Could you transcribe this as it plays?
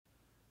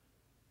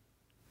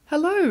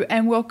Hello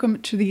and welcome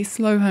to the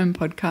Slow Home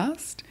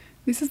Podcast.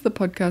 This is the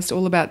podcast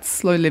all about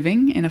slow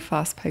living in a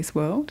fast-paced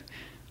world.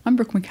 I'm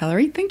Brooke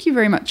McAlary. Thank you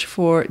very much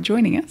for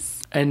joining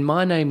us. And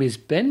my name is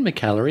Ben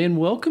McAlary, and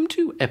welcome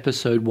to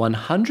episode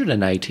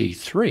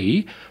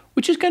 183,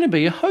 which is going to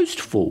be a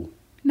hostful.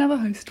 Another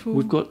hostful.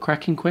 We've got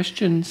cracking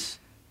questions,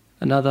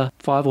 another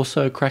 5 or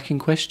so cracking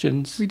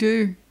questions. We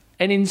do.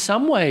 And in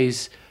some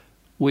ways,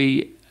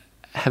 we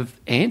have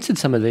answered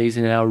some of these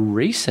in our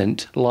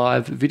recent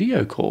live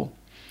video call.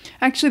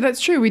 Actually, that's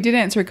true. We did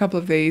answer a couple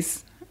of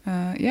these,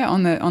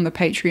 on the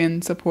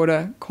Patreon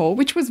supporter call,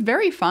 which was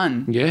very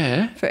fun.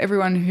 Yeah. For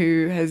everyone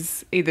who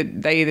has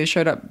either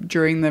showed up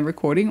during the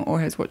recording or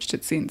has watched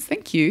it since.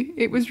 Thank you.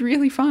 It was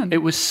really fun.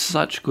 It was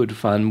such good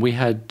fun. We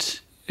had,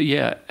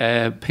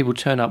 people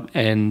turn up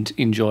and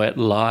enjoy it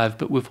live,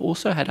 but we've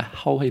also had a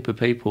whole heap of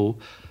people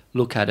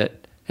look at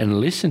it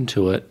and listen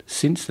to it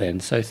since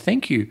then. So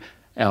thank you,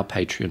 our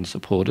Patreon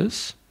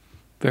supporters.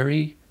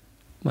 Very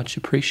much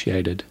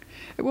appreciated.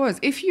 It was.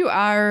 If you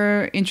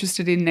are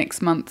interested in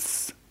next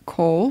month's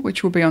call,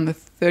 which will be on the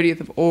 30th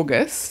of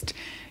August,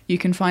 you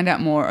can find out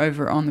more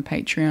over on the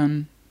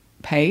Patreon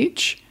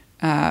page,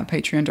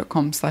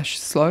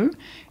 patreon.com/slow.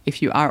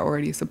 If you are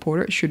already a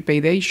supporter, it should be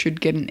there. You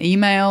should get an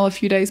email a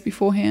few days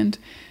beforehand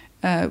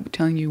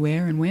telling you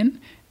where and when.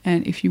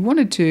 And if you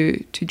wanted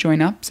to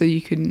join up so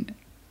you can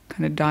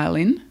kind of dial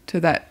in to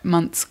that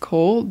month's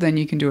call, then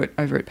you can do it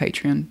over at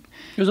Patreon.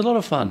 It was a lot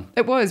of fun.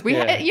 It was. We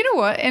had, you know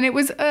what? And it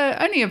was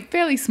only a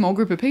fairly small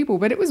group of people,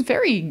 but it was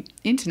very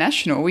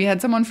international. We had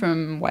someone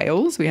from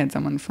Wales. We had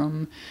someone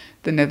from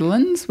the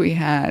Netherlands. We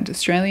had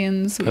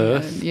Australians.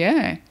 Perth.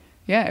 Yeah,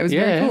 it was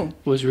very cool. It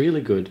was really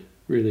good.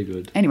 Really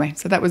good. Anyway,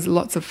 so that was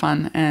lots of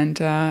fun. And,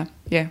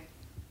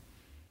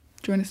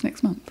 join us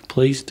next month.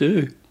 Please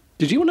do.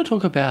 Did you want to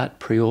talk about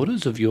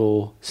pre-orders of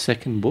your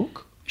second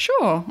book?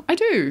 Sure, I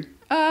do.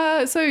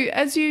 So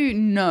as you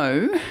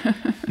know...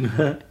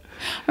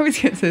 I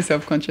always get so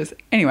self-conscious.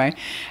 Anyway,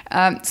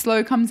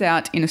 Slow comes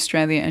out in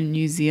Australia and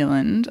New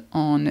Zealand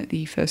on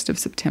the 1st of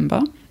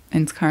September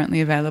and it's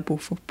currently available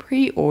for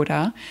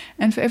pre-order.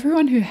 And for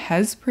everyone who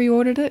has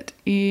pre-ordered it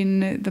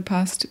in the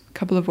past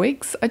couple of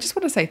weeks, I just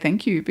want to say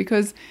thank you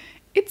because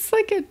it's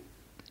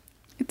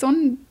it's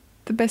on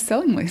the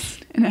best-selling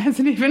list and it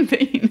hasn't even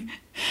been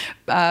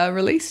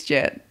released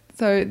yet.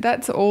 So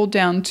that's all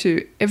down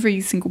to every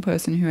single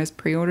person who has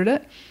pre-ordered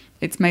it.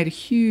 It's made a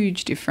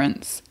huge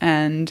difference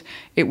and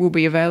it will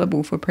be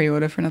available for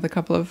pre-order for another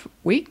couple of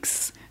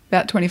weeks,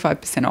 about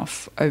 25%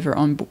 off over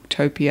on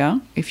Booktopia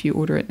if you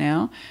order it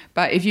now.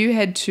 But if you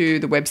head to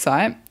the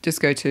website,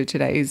 just go to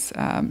today's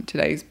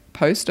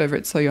post over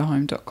at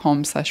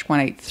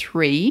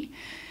slowyourhome.com/183,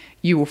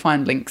 you will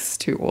find links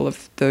to all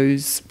of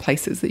those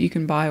places that you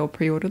can buy or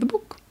pre-order the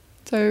book.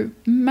 So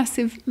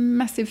massive,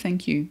 massive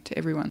thank you to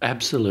everyone.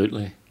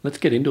 Absolutely. Let's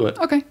get into it.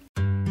 Okay.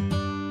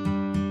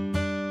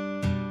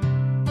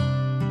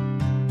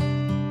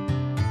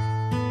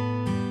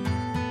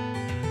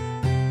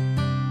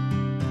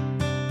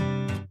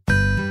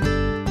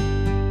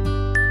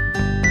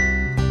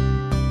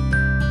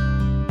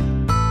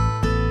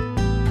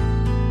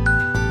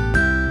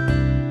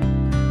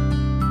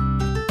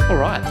 All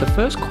right, the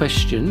first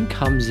question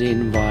comes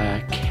in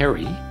via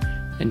Kerry,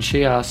 and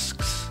she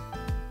asks,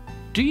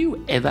 do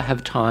you ever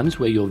have times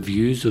where your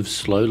views of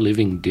slow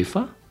living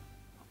differ?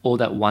 Or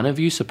that one of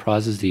you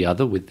surprises the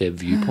other with their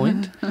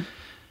viewpoint?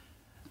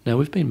 Now,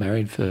 we've been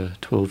married for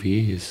 12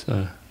 years.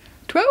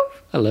 12?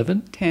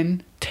 11?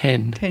 10.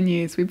 10. 10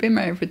 years. We've been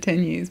married for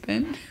 10 years,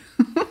 Ben.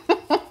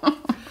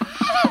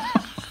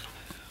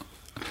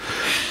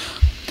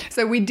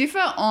 So we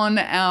differ on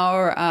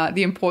our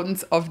the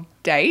importance of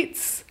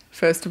dates,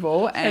 first of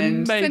all,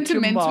 and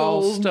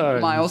sentimental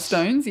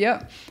milestones.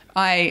 Yep.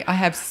 I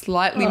have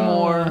slightly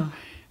more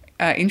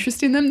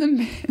interest in them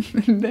than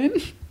Ben.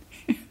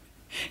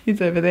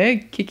 He's over there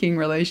kicking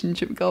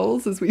relationship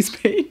goals as we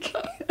speak.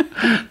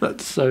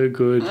 That's so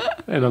good.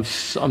 And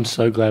I'm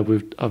so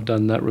glad I've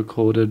done that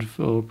recorded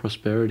for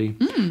prosperity.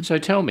 So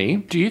tell me,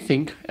 do you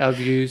think our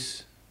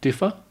views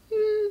differ?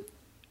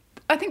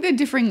 I think they're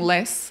differing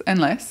less and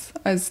less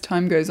as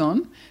time goes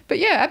on. But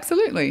yeah,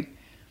 absolutely.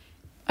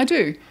 I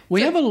do.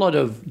 We have a lot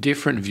of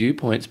different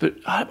viewpoints, but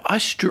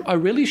I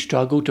really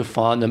struggle to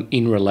find them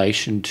in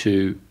relation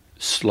to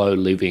slow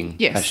living,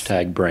 yes.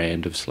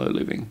 #brand of slow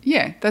living.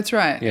 Yeah, that's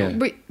right. Yeah.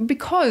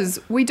 Because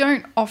we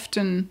don't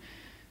often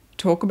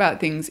talk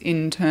about things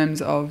in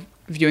terms of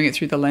viewing it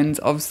through the lens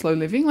of slow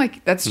living.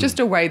 Like that's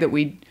just a way that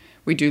we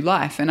do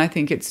life. And I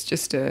think it's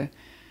just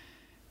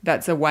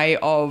that's a way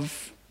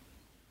of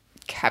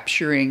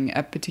capturing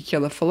a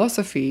particular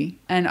philosophy.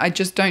 And I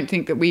just don't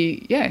think that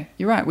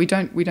you're right. We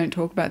don't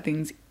talk about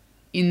things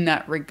in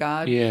that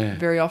regard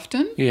very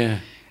often. Yeah.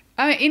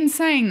 In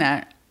saying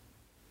that,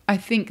 I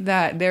think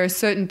that there are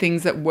certain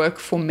things that work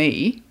for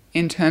me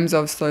in terms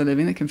of slow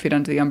living that can fit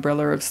under the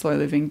umbrella of slow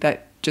living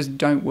that just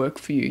don't work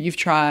for you. You've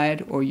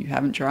tried or you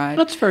haven't tried.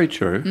 That's very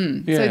true.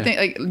 Yeah. So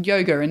like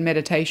yoga and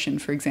meditation,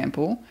 for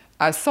example,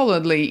 are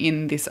solidly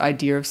in this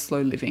idea of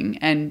slow living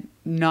and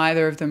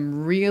neither of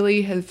them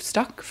really have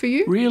stuck for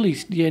you. Really,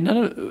 yeah, none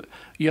of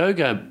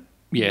yoga,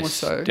 yes, More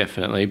so.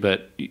 definitely,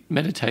 but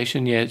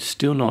meditation, yeah, it's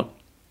still not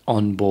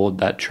on board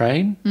that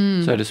train,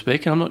 so to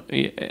speak. And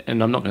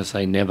I'm not going to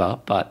say never,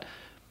 but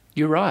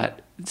you're right.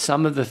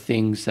 Some of the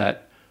things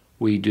that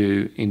we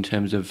do in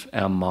terms of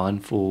our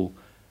mindful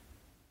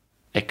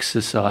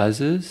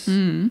exercises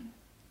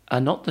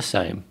are not the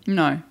same.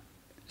 No.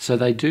 So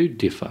they do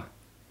differ.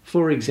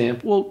 For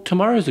example, well,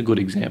 tomorrow's a good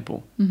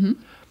example. Mm-hmm.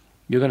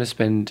 You're going to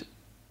spend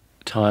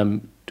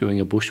time doing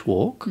a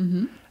bushwalk,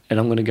 and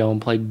I'm going to go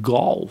and play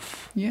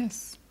golf.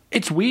 Yes.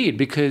 It's weird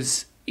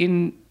because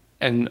and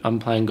I'm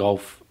playing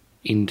golf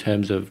in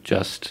terms of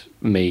just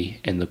me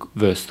and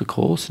versus the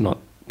course, not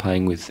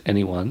playing with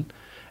anyone,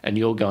 and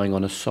you're going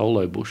on a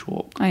solo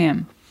bushwalk. I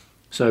am.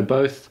 So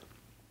both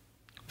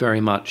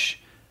very much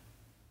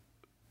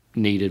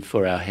needed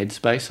for our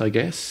headspace, I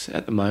guess,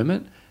 at the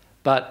moment.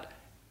 But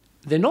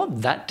they're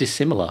not that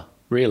dissimilar,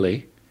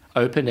 really.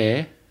 Open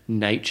air,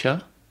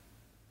 nature.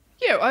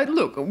 Yeah,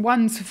 look,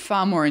 one's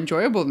far more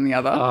enjoyable than the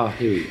other. Oh,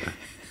 here we go.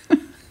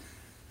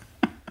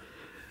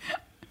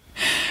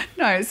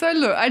 No, so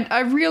look,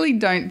 I really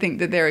don't think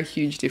that there are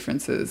huge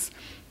differences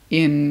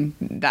in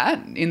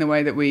the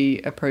way that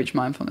we approach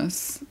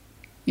mindfulness.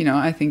 You know,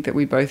 I think that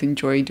we both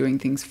enjoy doing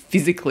things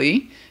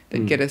physically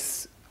that get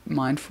us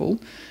mindful.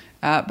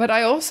 But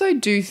I also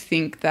do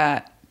think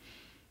that,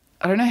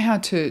 I don't know how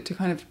to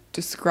kind of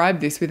describe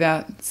this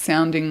without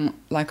sounding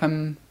like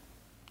I'm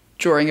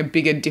drawing a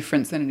bigger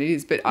difference than it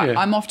is, but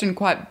I'm often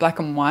quite black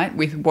and white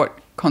with what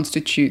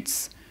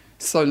constitutes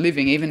slow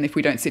living, even if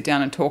we don't sit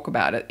down and talk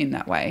about it in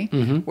that way,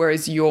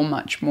 whereas you're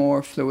much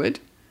more fluid.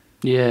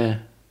 Yeah,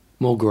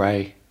 more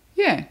grey.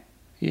 Yeah.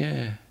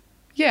 Yeah.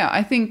 Yeah,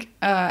 I think,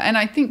 and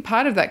I think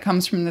part of that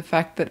comes from the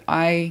fact that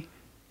I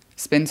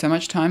spend so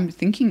much time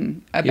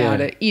thinking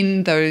about it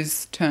in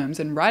those terms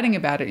and writing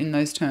about it in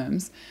those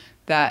terms,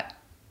 that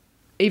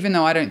even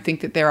though I don't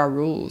think that there are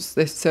rules,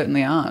 there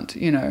certainly aren't,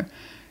 you know,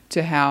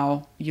 to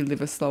how you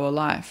live a slower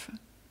life.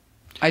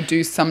 I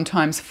do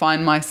sometimes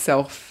find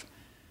myself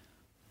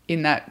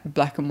in that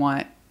black and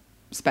white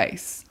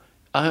space.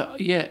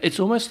 Yeah, it's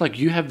almost like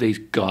you have these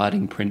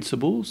guiding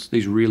principles,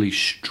 these really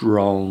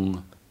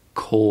strong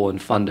core and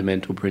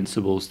fundamental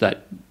principles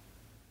that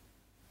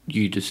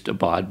you just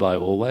abide by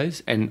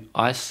always. And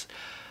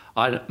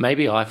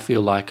maybe I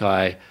feel like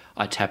I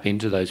tap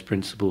into those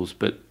principles,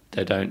 but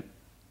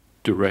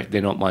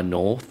they're not my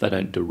north. They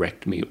don't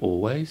direct me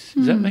always.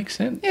 Does that make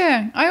sense?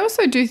 Yeah. I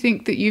also do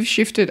think that you've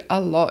shifted a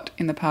lot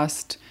in the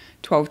past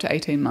 12 to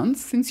 18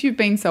 months. Since you've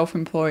been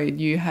self-employed,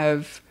 you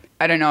have,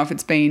 I don't know if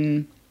it's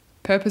been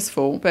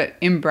purposeful, but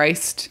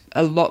embraced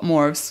a lot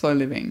more of slow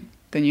living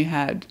than you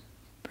had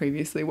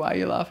previously. Why are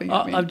you laughing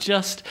at me?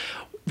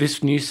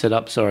 This new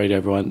setup, sorry to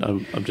everyone,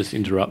 I'm just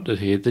interrupted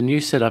here. The new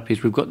setup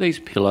is we've got these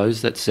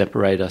pillows that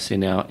separate us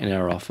in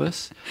our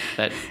office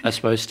that are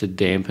supposed to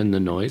dampen the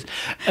noise.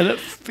 And it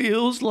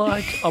feels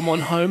like I'm on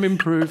Home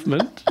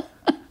Improvement.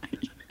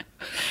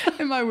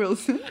 Am I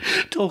Wilson?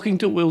 Talking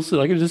to Wilson.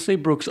 I can just see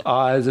Brooke's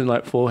eyes and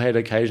like forehead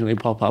occasionally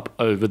pop up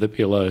over the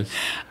pillows.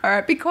 All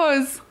right,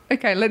 because,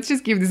 okay, let's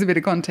just give this a bit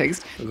of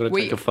context. I've got to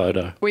take a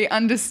photo. We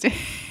understand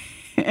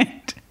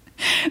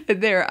that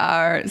there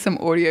are some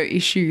audio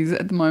issues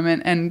at the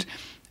moment, and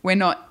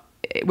we're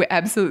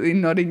absolutely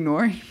not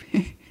ignoring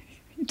me.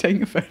 You're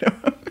taking a photo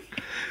of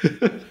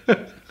me.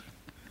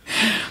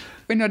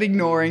 We're not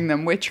ignoring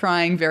them. We're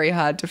trying very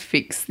hard to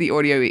fix the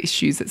audio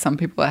issues that some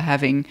people are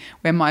having,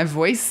 where my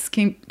voice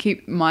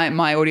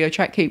my audio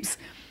track keeps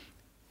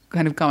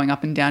kind of going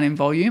up and down in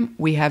volume.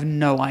 We have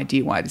no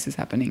idea why this is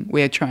happening.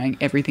 We are trying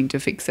everything to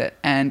fix it.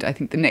 And I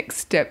think the next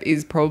step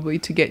is probably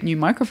to get new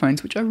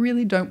microphones, which I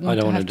really don't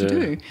want to have to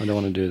do. I don't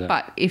want to do that.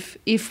 But if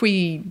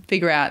we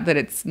figure out that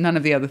it's none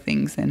of the other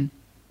things, then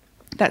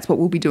that's what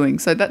we'll be doing.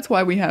 So that's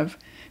why we have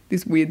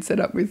this weird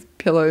setup with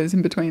pillows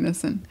in between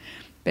us, and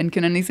Ben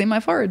can only see my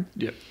forehead.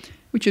 Yep.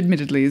 Which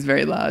admittedly is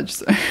very large.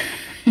 So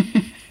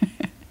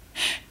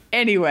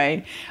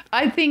anyway,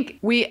 I think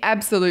we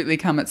absolutely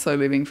come at slow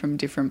living from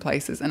different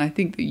places, and I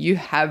think that you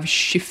have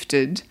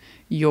shifted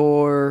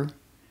your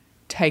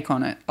take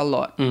on it a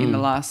lot in the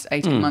last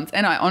 18 months.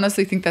 And I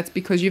honestly think that's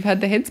because you've had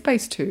the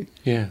headspace too.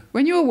 Yeah.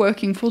 When you were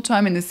working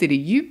full-time in the city,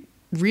 you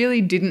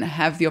really didn't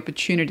have the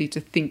opportunity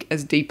to think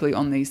as deeply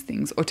on these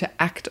things or to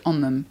act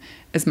on them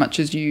as much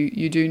as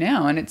you do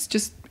now. And it's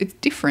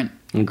different.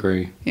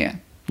 Agree. Yeah.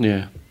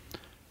 Yeah.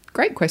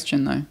 Great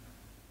question, though.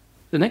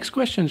 The next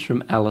question is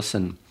from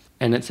Alison,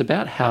 and it's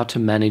about how to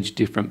manage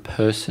different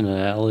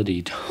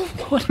personality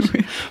types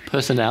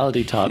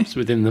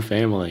within the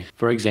family.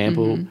 For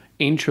example,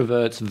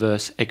 introverts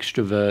versus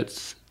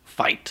extroverts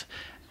fight,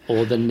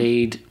 or the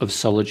need of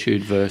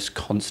solitude versus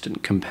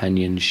constant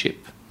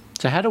companionship.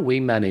 So how do we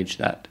manage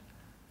that?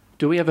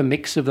 Do we have a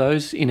mix of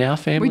those in our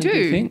family? We do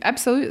you think?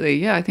 Absolutely.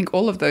 Yeah, I think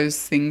all of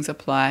those things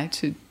apply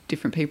to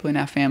different people in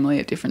our family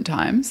at different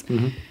times.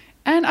 Mm-hmm.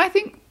 And I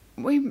think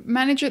we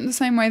manage it in the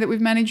same way that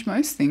we've managed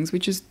most things,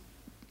 which is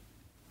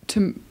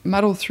to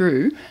muddle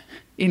through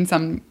in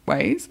some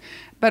ways,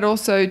 but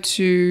also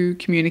to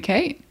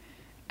communicate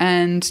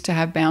and to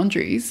have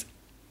boundaries.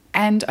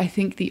 And I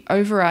think the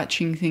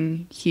overarching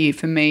thing here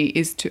for me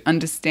is to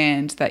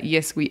understand that,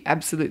 yes, we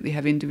absolutely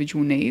have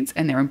individual needs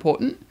and they're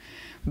important,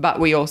 but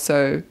we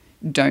also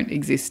don't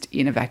exist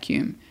in a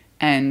vacuum.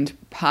 And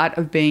part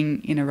of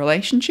being in a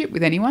relationship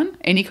with anyone,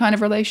 any kind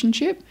of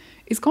relationship,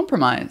 is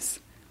compromise.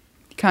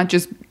 You can't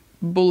just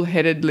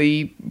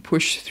bullheadedly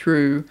push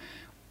through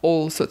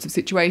all sorts of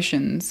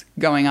situations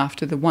going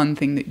after the one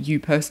thing that you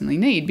personally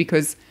need,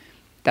 because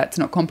that's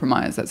not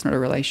compromise. That's not a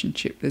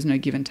relationship. There's no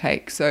give and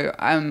take. So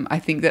I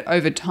think that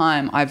over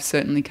time, I've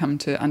certainly come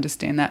to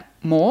understand that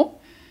more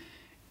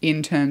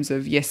in terms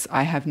of, yes,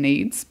 I have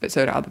needs, but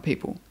so do other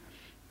people.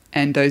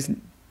 And those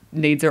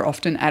needs are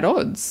often at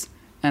odds.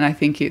 And I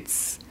think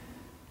it's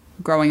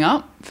growing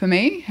up for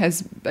me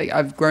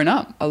I've grown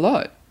up a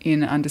lot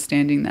in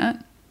understanding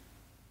that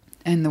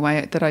and the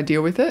way that I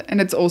deal with it. And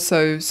it's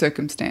also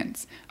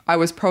circumstance. I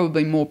was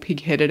probably more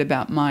pig-headed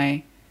about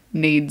my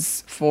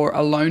needs for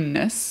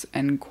aloneness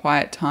and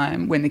quiet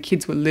time when the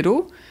kids were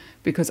little,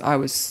 because I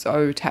was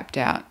so tapped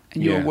out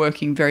and you were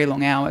working very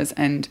long hours,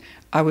 and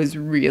I was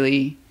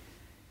really,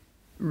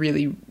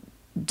 really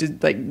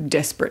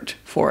desperate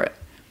for it.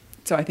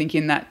 So I think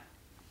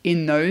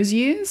in those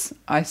years,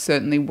 I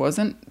certainly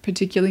wasn't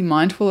particularly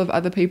mindful of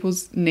other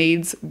people's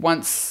needs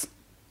once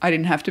I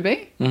didn't have to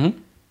be. Mm-hmm.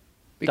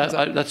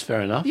 That's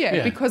fair enough.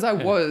 Yeah, because I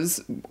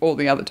was all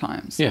the other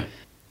times. Yeah.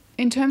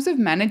 In terms of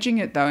managing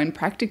it, though, in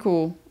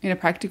a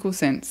practical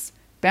sense,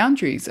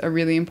 boundaries are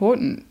really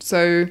important.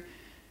 So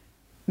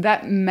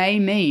that may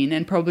mean,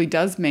 and probably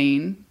does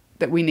mean,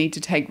 that we need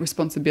to take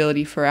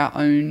responsibility for our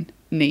own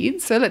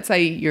needs. So let's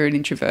say you're an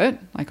introvert,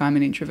 like I'm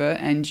an introvert,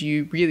 and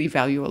you really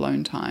value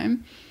alone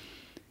time.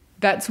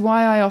 That's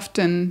why I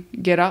often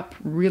get up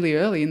really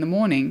early in the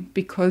morning,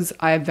 because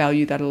I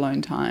value that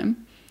alone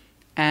time.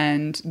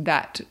 And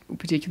that,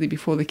 particularly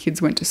before the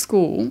kids went to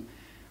school,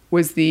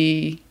 was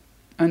the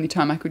only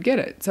time I could get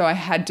it. So I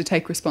had to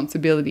take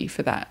responsibility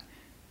for that.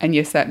 And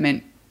yes, that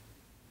meant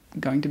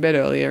going to bed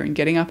earlier and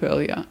getting up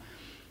earlier.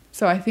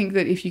 So I think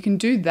that if you can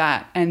do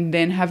that and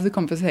then have the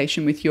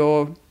conversation with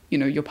your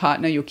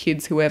partner, your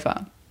kids,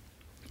 whoever,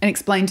 and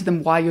explain to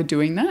them why you're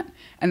doing that,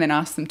 and then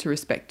ask them to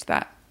respect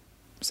that.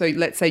 So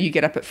let's say you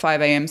get up at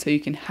 5 a.m. so you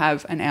can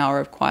have an hour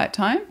of quiet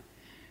time.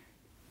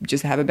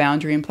 Just have a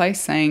boundary in place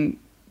saying,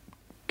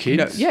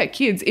 kids,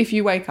 kids, if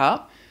you wake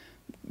up,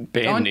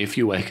 Ben, if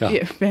you wake up.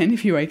 Yeah, Ben,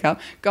 if you wake up.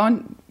 Go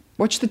and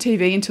watch the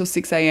TV until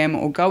 6 a.m.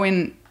 or go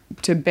in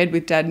to bed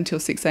with Dad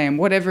until 6 a.m.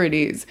 Whatever it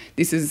is,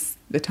 this is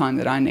the time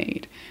that I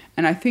need.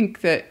 And I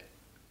think that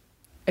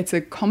it's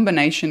a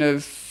combination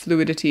of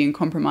fluidity and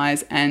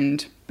compromise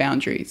and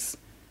boundaries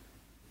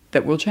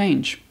that will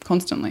change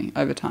constantly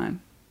over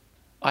time.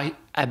 I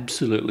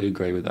absolutely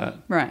agree with that.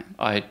 Right.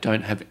 I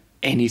don't have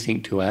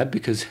anything to add,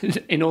 because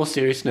in all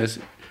seriousness,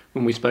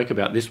 when we spoke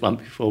about this one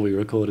before we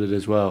recorded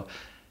as well,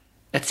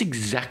 that's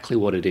exactly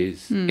what it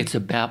is. It's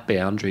about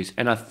boundaries.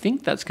 And I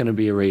think that's going to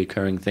be a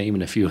recurring theme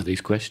in a few of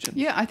these questions.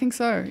 Yeah, I think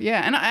so.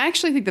 Yeah. And I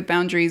actually think the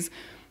boundaries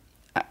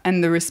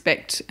and the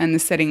respect and the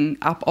setting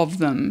up of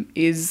them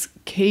is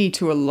key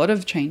to a lot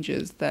of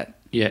changes that...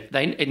 Yeah,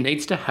 it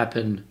needs to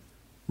happen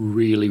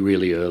really,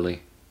 really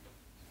early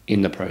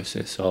in the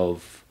process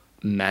of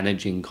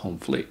managing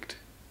conflict.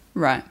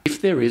 Right. If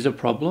there is a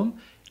problem,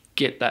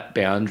 get that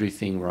boundary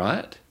thing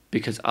right,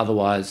 because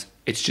otherwise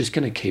it's just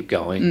going to keep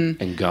going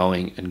and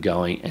going and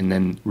going, and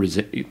then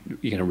you're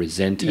going to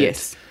resent it.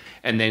 Yes.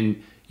 And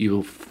then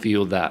you'll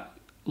feel that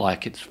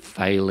like it's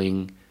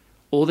failing,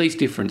 all these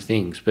different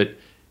things. But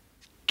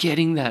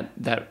getting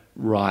that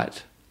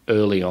right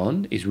early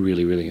on is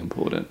really, really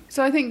important.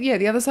 So I think,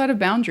 the other side of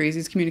boundaries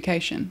is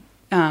communication.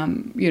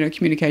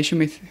 Communication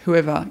with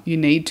whoever you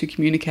need to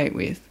communicate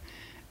with.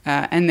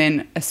 And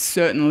then a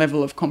certain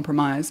level of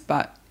compromise,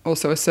 but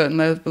also a certain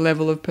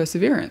level of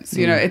perseverance.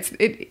 You know,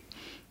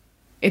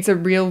 it's a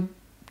real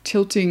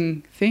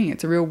tilting thing.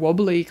 It's a real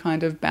wobbly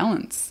kind of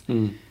balance.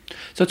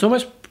 So it's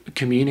almost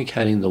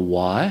communicating the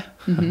why.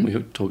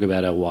 We talk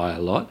about our why a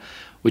lot,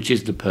 which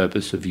is the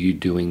purpose of you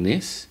doing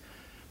this.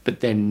 But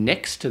then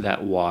next to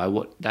that why,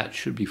 what that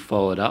should be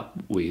followed up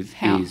with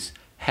is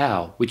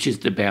how, which is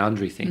the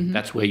boundary thing.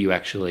 That's where you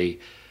actually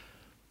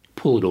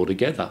pull it all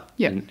together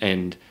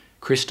and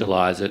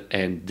crystallize it,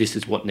 and this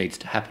is what needs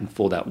to happen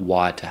for that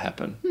why to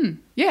happen.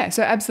 Yeah,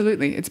 so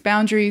absolutely. It's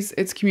boundaries,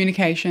 it's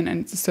communication,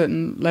 and it's a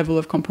certain level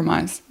of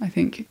compromise, I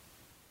think.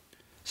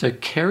 So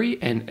Kerry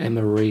and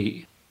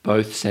Emery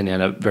both sent out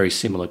a very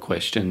similar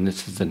question.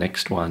 This is the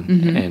next one,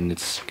 and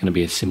it's going to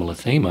be a similar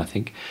theme, I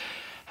think.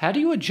 How do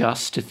you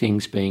adjust to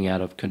things being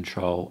out of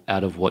control,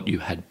 out of what you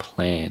had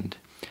planned?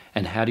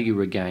 And how do you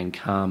regain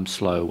calm,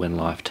 slow when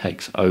life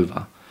takes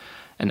over?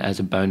 And as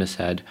a bonus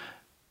add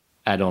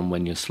on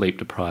when you're sleep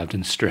deprived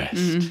and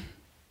stressed.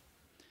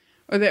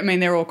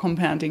 They're all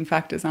compounding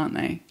factors, aren't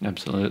they?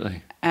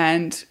 Absolutely.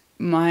 And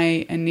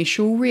my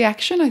initial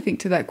reaction, I think,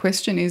 to that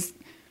question is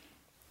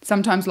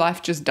sometimes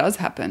life just does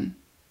happen,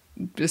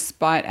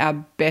 despite our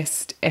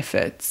best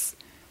efforts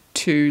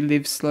to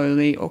live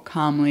slowly or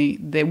calmly.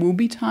 There will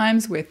be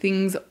times where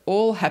things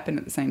all happen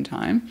at the same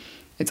time,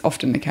 It's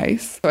often the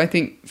case. So I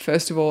think,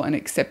 first of all, an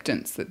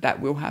acceptance that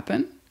that will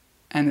happen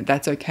and that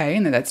that's okay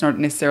and that that's not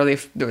necessarily,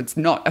 that it's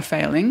not a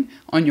failing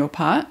on your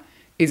part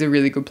is a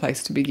really good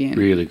place to begin.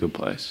 Really good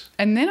place.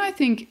 And then I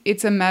think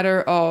it's a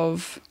matter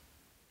of,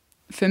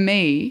 for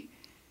me,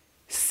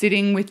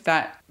 sitting with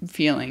that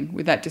feeling,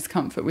 with that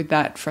discomfort, with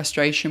that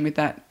frustration, with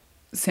that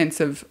sense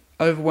of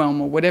overwhelm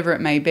or whatever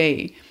it may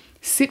be.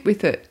 Sit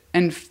with it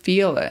and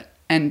feel it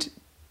and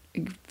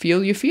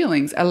feel your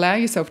feelings. Allow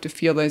yourself to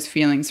feel those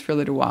feelings for a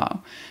little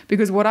while.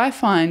 Because what I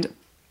find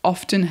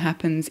often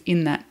happens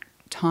in that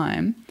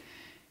time,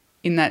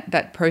 in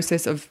that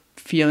process of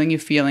feeling your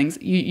feelings,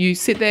 you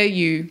sit there,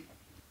 you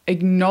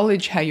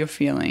acknowledge how you're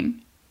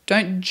feeling.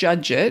 Don't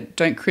judge it.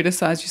 Don't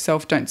criticize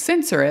yourself. Don't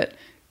censor it.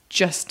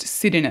 Just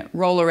sit in it,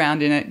 roll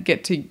around in it,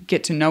 get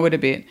to know it a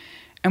bit.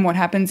 And what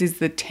happens is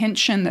the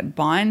tension that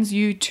binds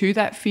you to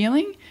that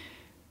feeling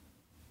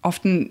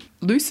often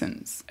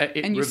loosens.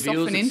 And you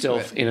reveals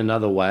itself in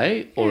another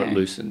way, or it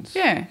loosens.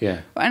 Yeah.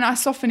 Yeah. And I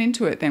soften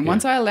into it then.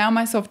 Once I allow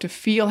myself to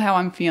feel how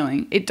I'm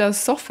feeling, it does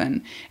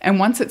soften. And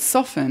once it's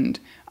softened,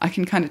 I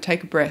can kind of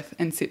take a breath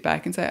and sit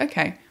back and say,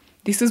 okay,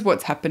 this is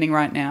what's happening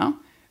right now.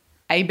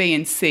 A, B,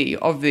 and C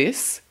of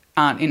this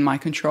aren't in my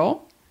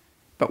control.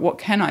 But what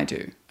can I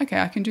do? Okay,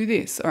 I can do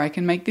this, or I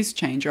can make this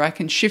change, or I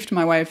can shift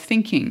my way of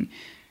thinking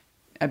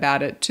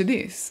about it to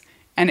this.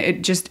 And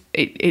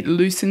it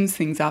loosens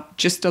things up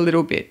just a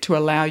little bit to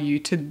allow you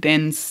to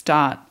then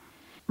start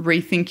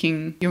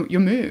rethinking your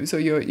moves or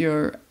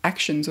your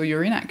actions or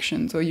your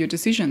inactions or your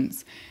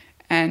decisions.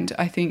 And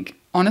I think,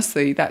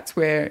 honestly, that's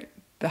where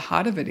the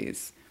heart of it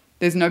is.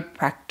 There's no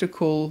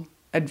practical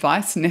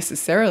advice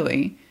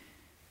necessarily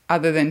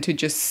other than to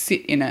just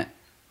sit in it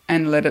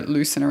and let it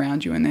loosen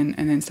around you and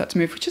then start to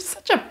move, which is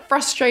such a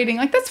frustrating,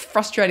 that's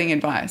frustrating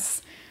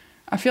advice.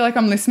 I feel like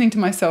I'm listening to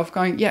myself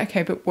going, yeah,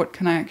 okay, but what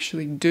can I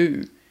actually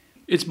do?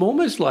 It's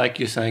almost like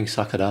you're saying,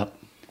 suck it up.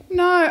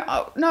 No,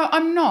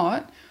 I'm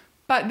not.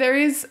 But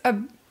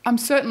I'm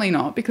certainly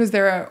not, because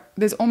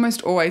there's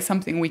almost always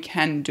something we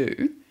can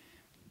do,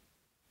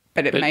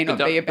 but it may not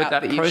be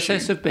about the issue. But that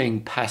process of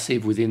being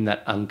passive within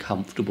that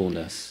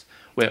uncomfortableness,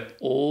 where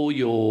all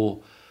you're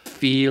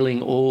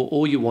feeling,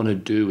 all you want to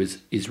do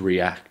is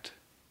react.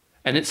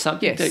 And it's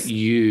something that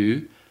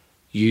you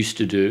used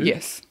to do.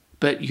 Yes.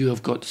 But you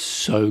have got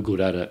so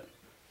good at it.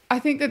 I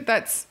think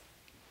that's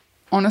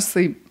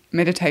honestly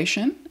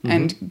meditation,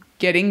 and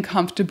getting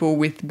comfortable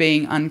with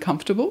being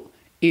uncomfortable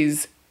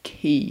is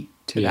key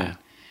to that.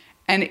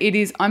 And it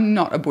is, I'm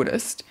not a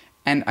Buddhist,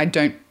 and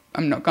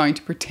I'm not going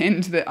to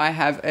pretend that I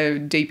have a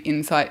deep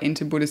insight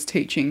into Buddhist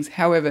teachings.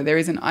 However, there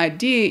is an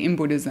idea in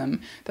Buddhism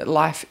that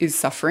life is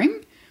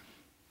suffering,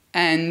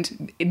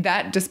 and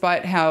that,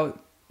 despite how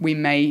we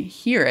may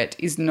hear it,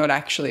 is not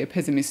actually a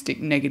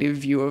pessimistic, negative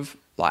view of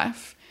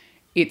life.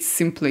 It's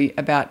simply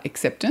about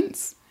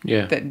acceptance,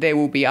 that there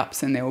will be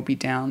ups and there will be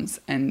downs.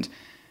 And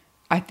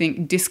I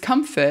think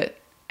discomfort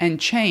and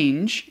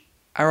change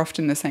are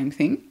often the same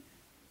thing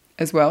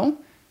as well.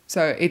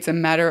 So it's a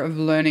matter of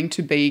learning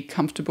to be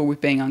comfortable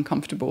with being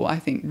uncomfortable, I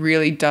think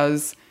really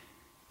does.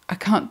 I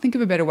can't think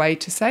of a better way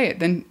to say it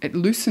than it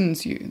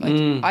loosens you.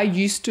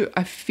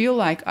 I feel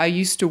like I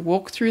used to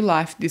walk through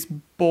life this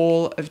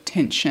ball of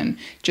tension,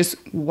 just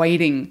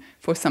waiting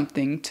for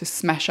something to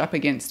smash up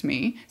against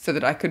me so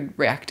that I could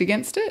react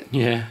against it.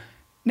 Yeah.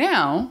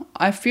 Now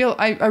I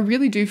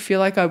really do feel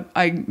like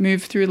I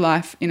move through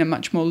life in a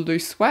much more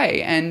loose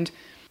way, and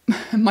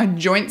my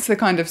joints are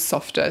kind of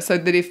softer, so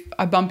that if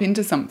I bump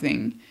into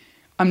something,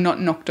 I'm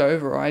not knocked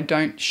over, or I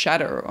don't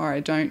shatter, or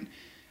I don't,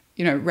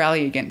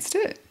 rally against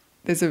it.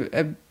 There's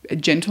a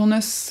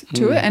gentleness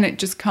to it, and it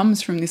just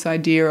comes from this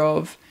idea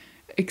of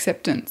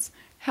acceptance.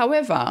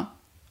 However,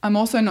 I'm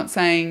also not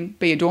saying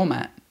be a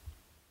doormat.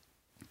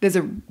 There's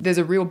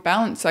a real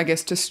balance, I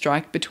guess, to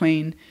strike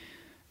between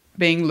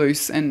being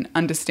loose and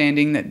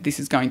understanding that this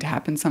is going to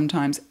happen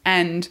sometimes,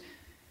 and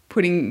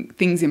putting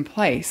things in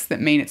place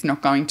that mean it's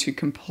not going to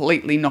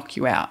completely knock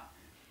you out.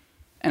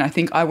 And I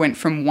think I went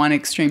from one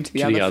extreme to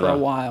the other for a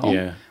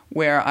while,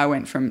 where I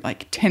went from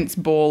tense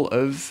ball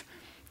of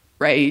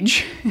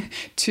rage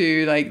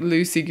to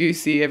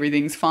loosey-goosey,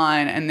 everything's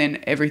fine, and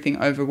then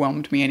everything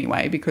overwhelmed me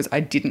anyway, because I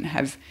didn't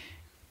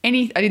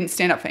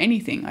stand up for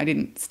anything. I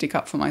didn't stick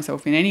up for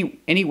myself in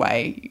any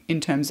way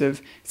in terms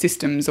of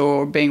systems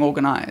or being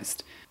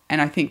organised.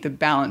 And I think the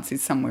balance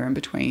is somewhere in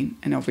between,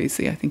 and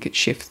obviously I think it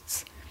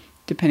shifts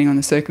depending on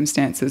the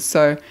circumstances.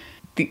 So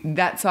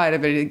that side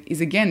of it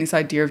is, again, this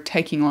idea of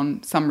taking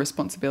on some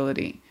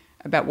responsibility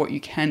about what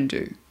you can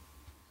do,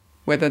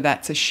 whether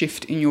that's a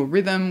shift in your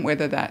rhythm,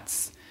 whether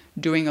that's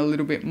doing a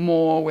little bit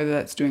more, whether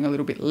that's doing a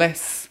little bit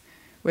less,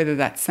 whether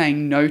that's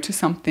saying no to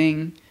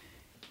something.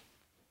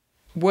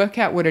 Work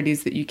out what it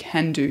is that you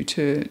can do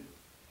to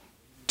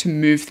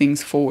move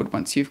things forward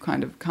once you've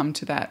kind of come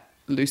to that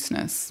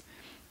looseness.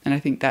 And I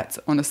think that's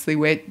honestly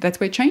where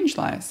change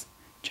lies.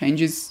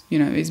 Change is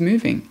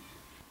moving.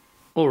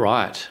 All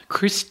right.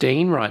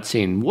 Christine writes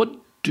in, what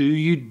do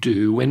you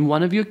do when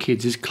one of your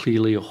kids is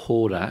clearly a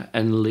hoarder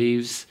and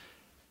leaves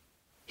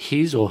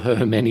his or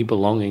her many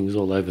belongings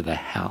all over the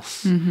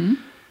house. Mm-hmm.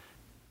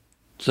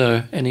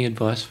 So, any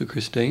advice for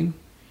Christine?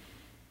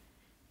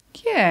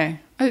 Yeah.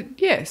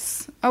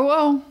 Yes. Oh,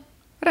 well,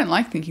 I don't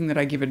like thinking that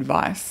I give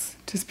advice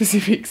to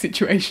specific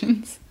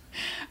situations.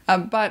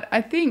 But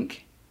I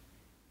think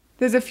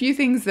there's a few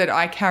things that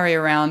I carry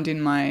around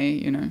in my,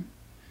 in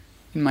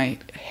my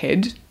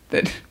head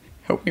that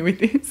help me with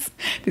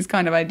this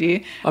kind of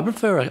idea. I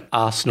prefer an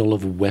arsenal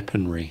of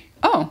weaponry.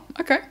 Oh,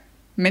 okay.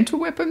 Mental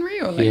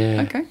weaponry or like,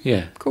 Yeah. okay.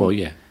 Yeah. Cool. Well,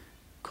 yeah.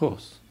 Of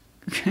course.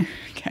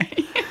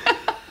 Okay.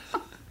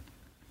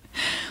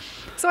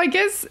 So I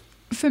guess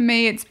for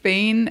me it's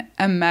been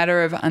a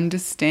matter of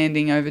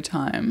understanding over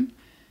time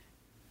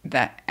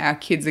that our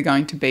kids are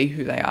going to be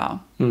who they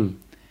are. Mm.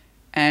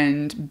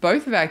 And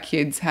both of our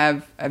kids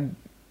have a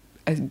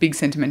big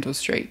sentimental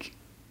streak.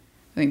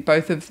 I think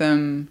both of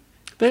them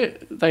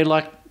They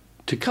like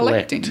to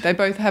collecting. collect They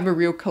both have a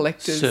real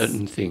collector's...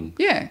 certain things.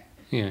 Yeah.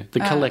 Yeah. The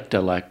collector,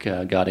 like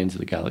Guardians of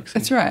the Galaxy.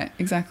 That's right,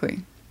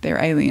 exactly.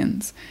 They're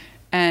aliens.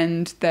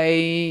 And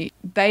they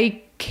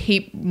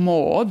keep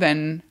more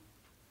than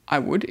I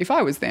would if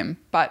I was them,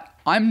 but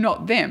I'm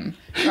not them,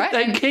 right?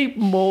 They keep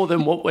more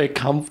than what we're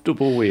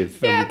comfortable with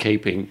them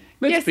keeping.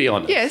 Let's be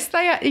honest. Yes,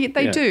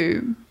 they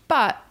do.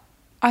 But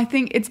I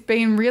think it's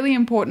been really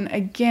important,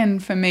 again,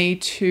 for me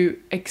to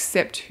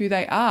accept who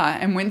they are.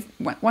 And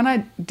when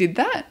I did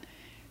that,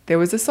 there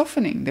was a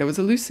softening, there was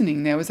a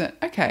loosening, there was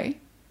okay,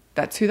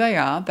 that's who they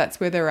are,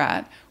 that's where they're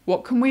at.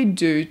 What can we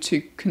do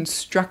to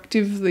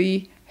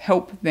constructively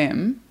help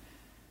them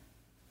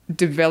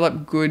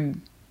develop good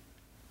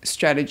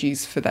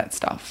strategies for that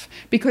stuff?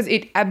 Because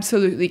it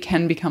absolutely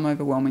can become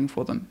overwhelming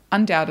for them,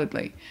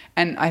 undoubtedly.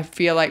 And I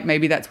feel like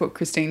maybe that's what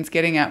Christine's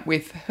getting at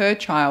with her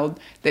child,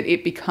 that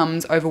it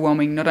becomes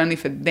overwhelming not only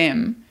for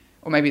them,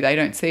 or maybe they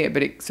don't see it,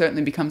 but it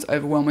certainly becomes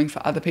overwhelming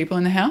for other people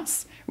in the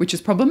house, which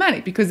is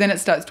problematic because then it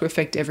starts to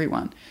affect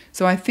everyone.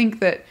 So I think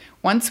that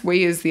once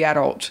we as the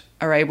adult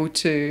are able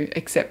to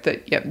accept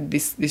that, yep,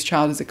 this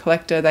child is a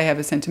collector, they have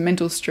a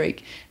sentimental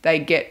streak, they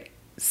get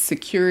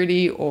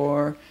security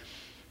or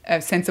a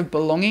sense of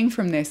belonging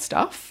from their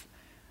stuff,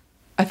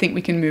 I think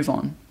we can move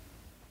on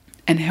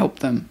and help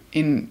them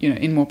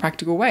in more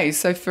practical ways.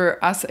 So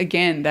for us,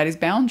 again, that is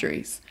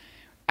boundaries.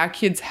 Our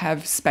kids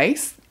have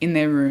space in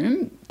their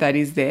room that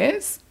is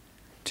theirs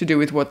to do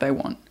with what they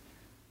want.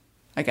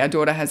 Like our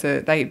daughter has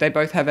they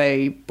both have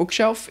a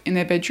bookshelf in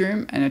their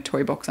bedroom and a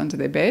toy box under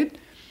their bed.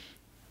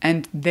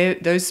 And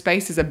those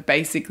spaces are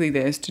basically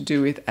theirs to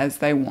do with as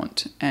they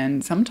want.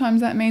 And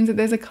sometimes that means that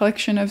there's a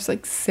collection of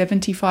like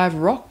 75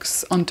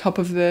 rocks on top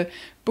of the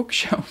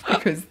bookshelf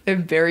because they're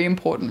very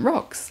important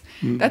rocks.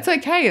 Mm. That's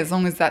okay as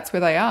long as that's where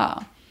they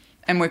are.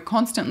 And we're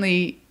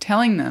constantly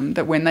telling them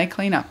that when they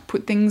clean up,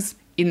 put things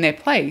in their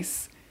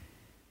place,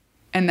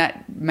 and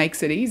that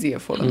makes it easier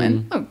for them.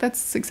 And look, that's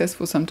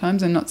successful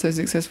sometimes and not so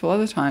successful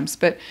other times.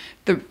 But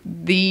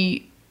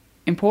the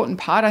important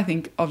part, I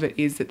think, of it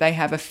is that they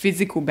have a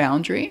physical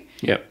boundary.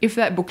 Yep. If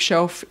that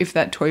bookshelf, if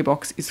that toy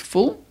box is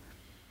full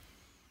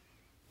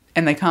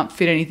and they can't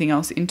fit anything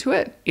else into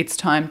it, it's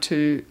time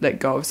to let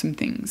go of some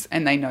things,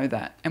 and they know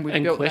that. And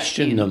we've built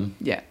question that them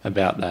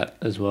about that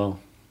as well.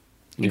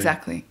 Yeah.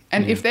 Exactly.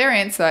 And if their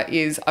answer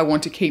is, I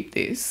want to keep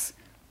this,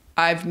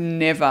 I've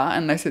never,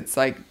 unless it's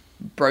like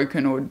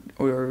broken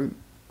or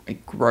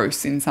like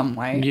gross in some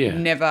way,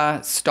 never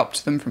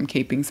stopped them from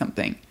keeping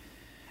something.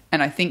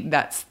 And I think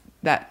that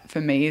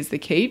for me is the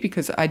key,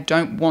 because I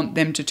don't want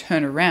them to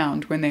turn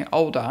around when they're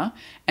older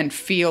and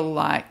feel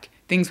like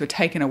things were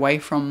taken away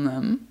from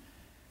them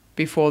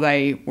before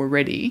they were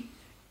ready,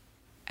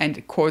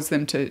 and cause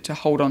them to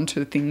hold on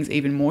to things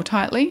even more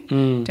tightly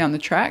down the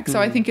track. So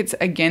I think it's,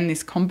 again,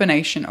 this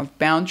combination of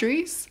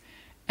boundaries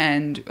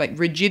and like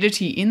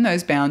rigidity in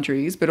those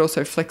boundaries, but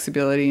also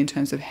flexibility in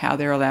terms of how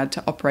they're allowed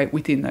to operate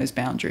within those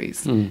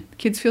boundaries.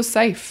 Kids feel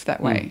safe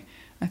that way.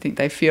 I think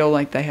they feel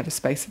like they have a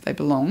space that they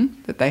belong,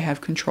 that they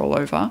have control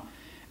over,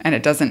 and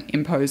it doesn't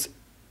impose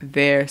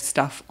their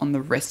stuff on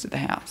the rest of the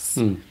house.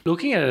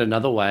 Looking at it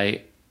another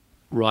way,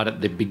 right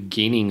at the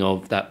beginning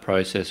of that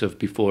process of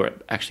before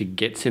it actually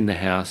gets in the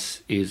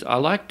house, is I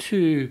like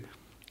to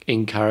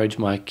encourage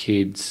my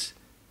kids,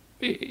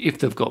 if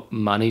they've got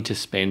money to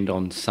spend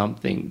on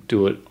something,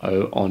 do it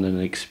on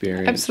an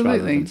experience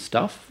rather than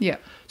stuff. Yeah.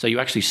 So you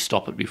actually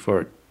stop it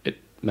before it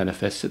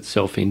manifests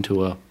itself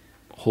into a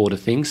hoarder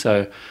thing.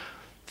 So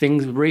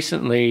things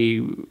recently,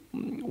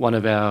 one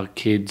of our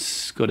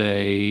kids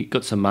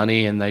got some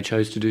money and they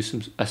chose to do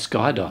a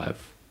skydive.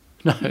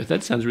 No,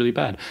 that sounds really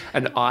bad.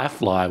 An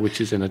iFly, which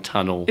is in a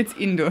tunnel. It's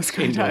indoor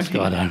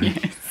skydiving.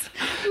 Yes.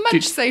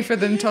 Much safer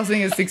than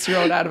tossing a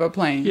 6-year-old out of a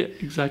plane. Yeah,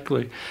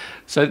 exactly.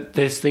 So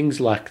there's things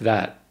like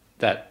that,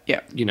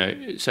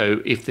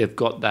 so if they've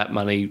got that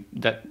money,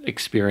 that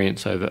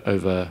experience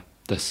over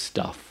the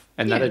stuff,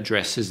 and that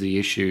addresses the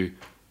issue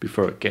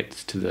before it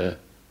gets to the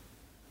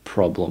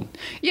problem.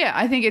 Yeah,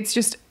 I think it's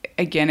just,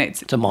 again,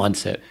 it's a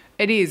mindset.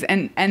 It is,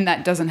 and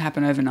that doesn't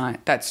happen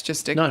overnight. That's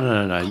just a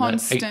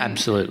constant,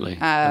 absolutely,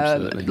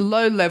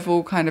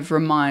 low-level kind of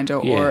reminder,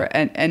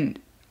 and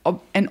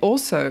and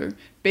also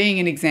being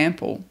an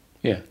example.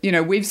 Yeah. You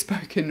know, we've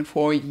spoken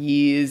for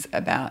years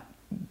about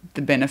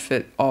the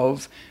benefit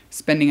of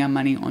spending our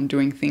money on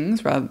doing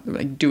things rather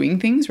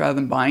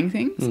than buying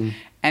things.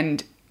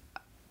 And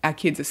our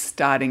kids are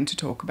starting to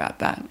talk about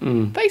that.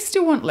 They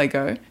still want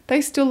Lego.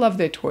 They still love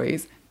their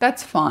toys.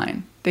 That's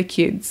fine. They're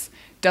kids.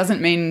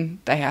 Doesn't mean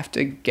they have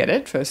to get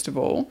it, first of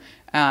all.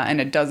 And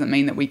it doesn't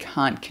mean that we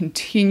can't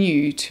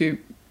continue to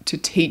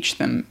teach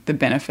them the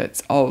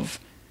benefits of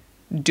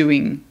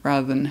doing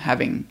rather than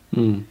having.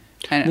 And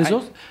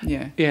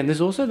and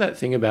there's also that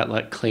thing about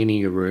like cleaning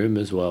your room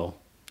as well.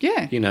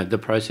 Yeah. You know, the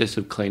process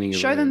of cleaning your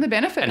room. Show them the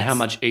benefits. And how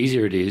much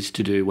easier it is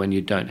to do when you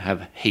don't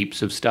have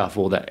heaps of stuff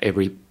or that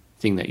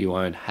everything that you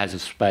own has a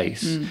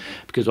space.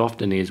 Because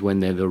often is when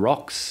they're the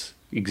rocks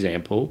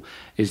example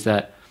is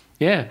that,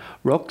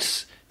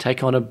 rocks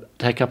take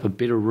up a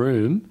bit of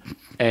room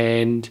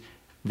and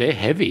they're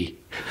heavy.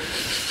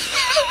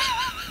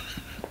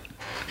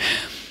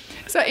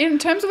 So in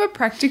terms of a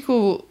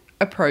practical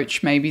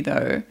approach maybe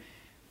though,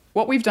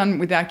 what we've done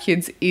with our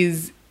kids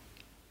is,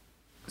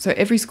 so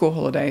every school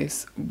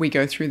holidays we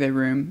go through their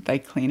room, they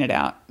clean it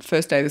out.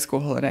 First day of the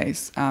school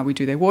holidays, we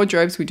do their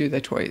wardrobes, we do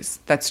their toys.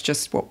 That's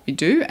just what we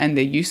do and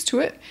they're used to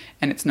it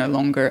and it's no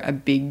longer a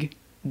big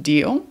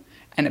deal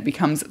and it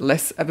becomes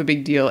less of a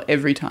big deal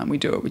every time we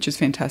do it, which is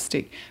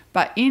fantastic.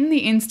 But in the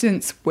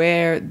instance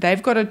where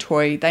they've got a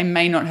toy, they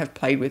may not have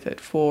played with it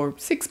for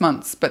 6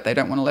 months, but they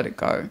don't want to let it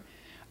go.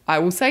 I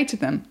will say to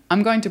them,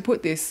 I'm going to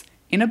put this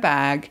in a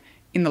bag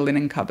in the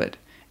linen cupboard.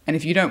 And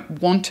if you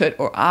don't want it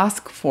or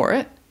ask for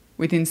it,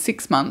 within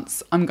 6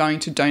 months, I'm going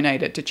to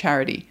donate it to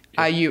charity. Yep.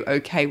 Are you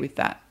okay with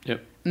that?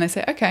 Yep. And they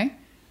say, okay.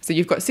 So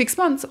you've got 6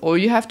 months. All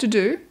you have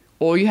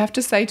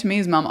to say to me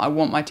is, Mum, I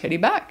want my teddy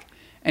back.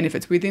 And if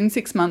it's within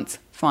 6 months,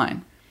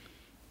 fine.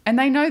 And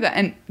they know that.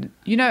 And,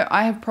 you know,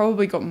 I have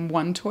probably gotten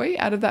one toy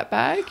out of that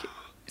bag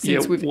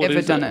since we've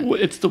ever done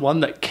it. It's the one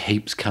that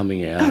keeps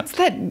coming out. It's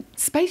that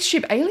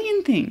spaceship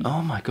alien thing.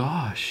 Oh, my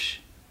gosh.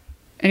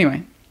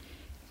 Anyway,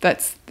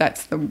 that's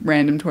the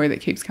random toy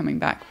that keeps coming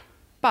back.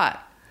 But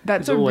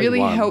that's a really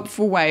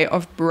helpful way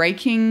of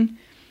breaking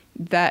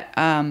that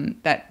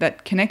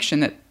that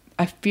connection that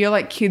I feel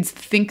like kids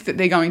think that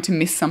they're going to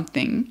miss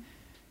something,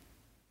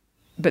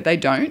 but they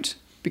don't,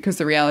 because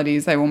the reality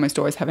is they almost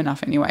always have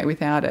enough anyway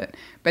without it.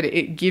 But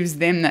it gives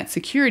them that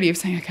security of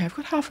saying, okay, I've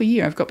got half a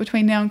year. I've got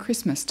between now and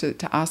Christmas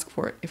to ask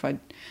for it.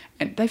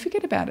 And they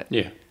forget about it.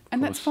 Yeah.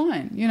 And that's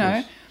fine, you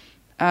know.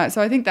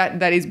 So I think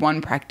that is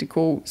one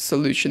practical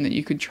solution that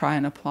you could try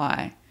and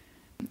apply.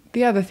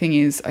 The other thing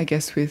is, I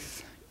guess,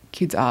 with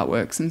kids'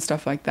 artworks and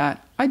stuff like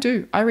that, I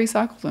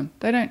recycle them.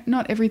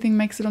 Not everything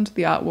makes it onto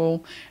the art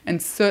wall,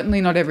 and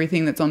certainly not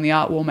everything that's on the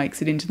art wall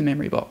makes it into the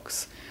memory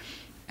box.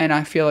 And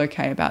I feel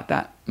okay about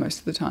that most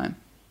of the time.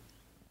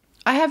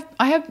 I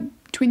have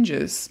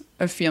twinges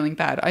of feeling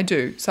bad. I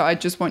do. So I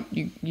just want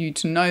you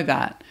to know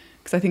that,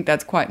 because I think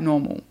that's quite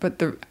normal. But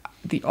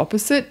the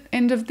opposite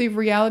end of the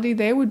reality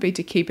there would be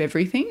to keep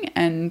everything,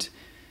 and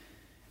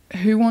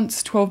who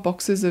wants 12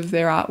 boxes of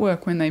their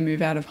artwork when they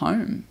move out of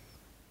home?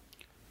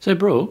 So,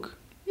 Brooke.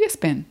 Yes,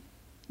 Ben.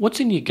 What's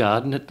in your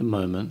garden at the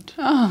moment?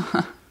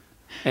 Oh.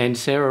 And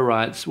Sarah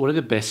writes, what are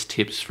the best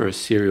tips for a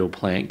cereal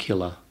plant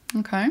killer?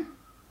 Okay.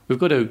 We've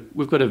got a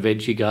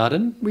veggie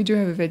garden. We do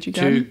have a veggie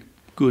garden. 2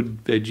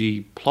 good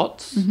veggie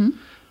plots,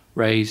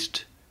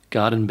 raised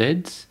garden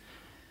beds.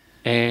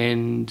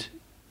 And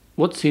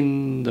what's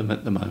in them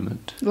at the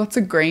moment? Lots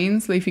of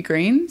greens, leafy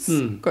greens.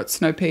 Got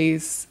snow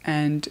peas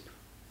and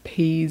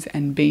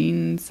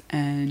beans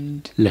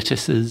and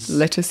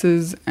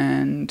lettuces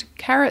and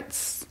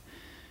carrots.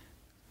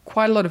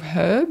 Quite a lot of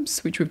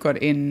herbs, which we've got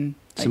in.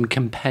 Some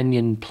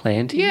companion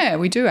planting. Yeah,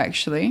 we do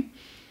actually.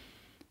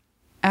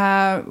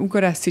 We've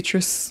got our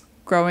citrus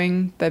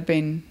growing. I've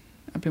been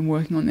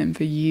working on them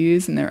for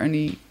years, and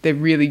they're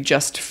really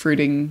just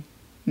fruiting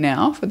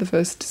now for the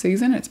first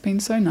season. It's been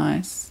so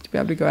nice to be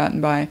able to go out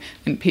and buy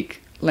and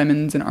pick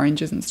lemons and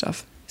oranges and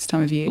stuff this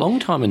time of year. Long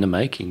time in the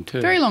making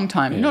too. Very long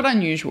time. Yeah. Not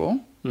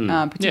unusual,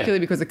 particularly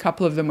because a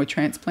couple of them were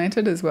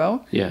transplanted as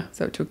well. Yeah.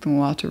 So it took them a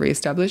while to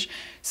reestablish.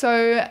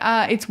 So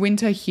it's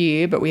winter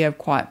here, but we have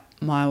quite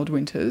mild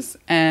winters,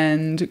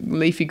 and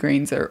leafy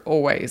greens are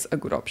always a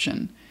good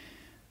option.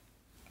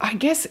 I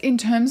guess in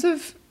terms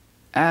of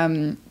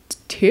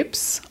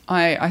tips,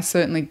 I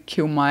certainly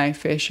kill my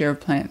fair share of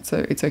plants,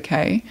 so it's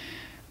okay.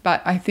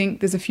 But I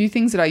think there's a few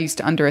things that I used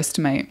to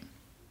underestimate.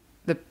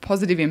 The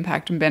positive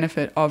impact and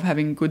benefit of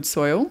having good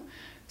soil.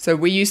 So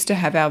we used to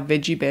have our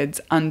veggie beds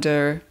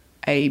under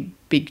a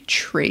big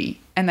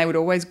tree, and they would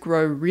always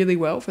grow really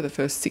well for the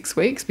first 6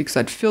 weeks because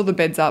I'd fill the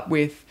beds up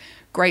with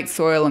great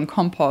soil and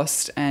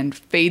compost and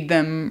feed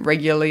them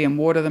regularly and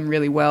water them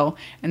really well.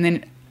 And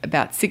then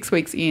about 6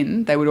 weeks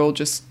in, they would all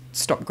just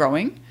stop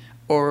growing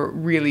or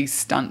really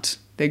stunt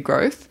their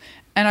growth.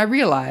 And I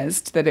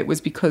realised that it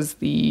was because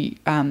the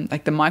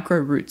micro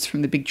roots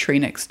from the big tree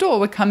next door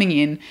were coming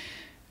in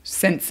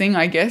sensing,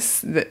 I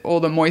guess, all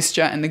the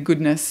moisture and the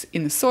goodness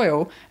in the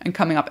soil and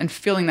coming up and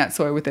filling that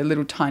soil with their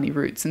little tiny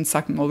roots and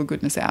sucking all the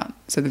goodness out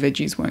so the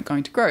veggies weren't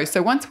going to grow.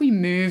 So once we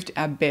moved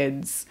our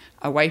beds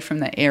away from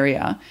that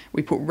area,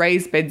 we put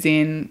raised beds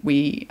in,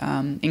 we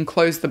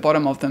enclosed the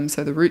bottom of them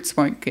so the roots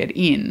won't get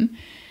in,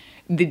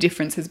 the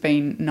difference has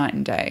been night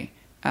and day.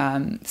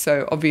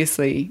 So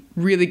obviously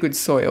really good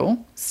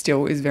soil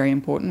still is very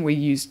important. We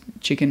use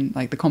chicken,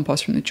 like the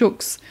compost from the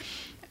chooks.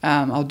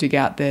 I'll dig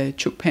out the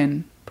chook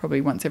pen probably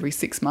once every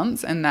 6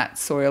 months, and that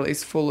soil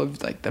is full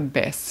of like the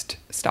best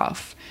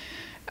stuff.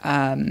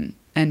 And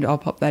I'll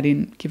pop that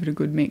in, give it a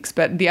good mix.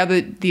 But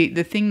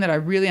the thing that I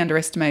really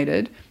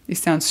underestimated,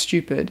 this sounds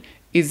stupid,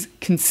 is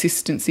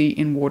consistency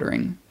in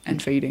watering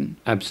and feeding.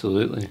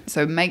 Absolutely.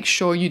 So make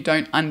sure you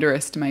don't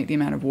underestimate the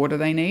amount of water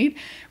they need.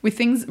 With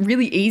things,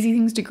 really easy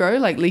things to grow,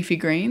 like leafy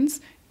greens,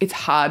 it's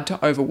hard to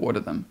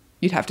overwater them.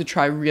 You'd have to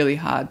try really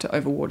hard to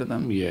overwater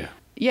them. Yeah.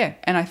 Yeah,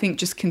 and I think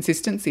just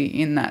consistency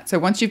in that. So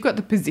once you've got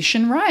the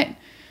position right,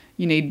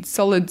 you need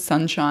solid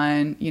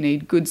sunshine, you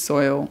need good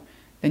soil,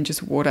 then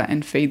just water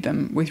and feed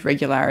them with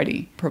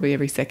regularity, probably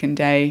every second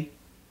day.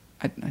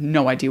 I have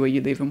no idea where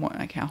you live and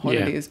like how hot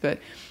it is, but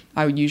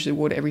I would usually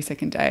water every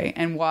second day.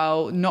 And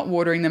while not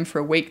watering them for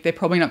a week, they're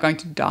probably not going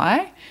to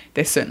die.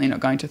 They're certainly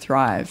not going to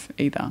thrive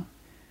either.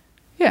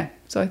 Yeah,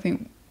 so I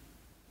think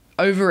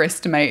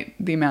overestimate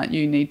the amount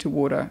you need to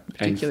water,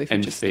 particularly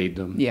and feed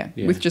them. Yeah,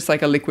 with just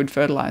like a liquid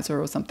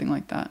fertilizer or something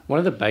like that. One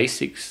of the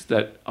basics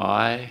that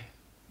I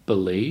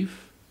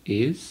believe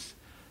is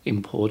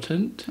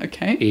important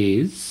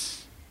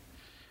is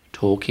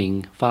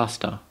talking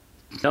faster.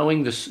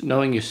 Knowing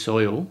your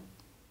soil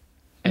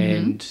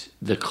and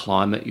the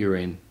climate you're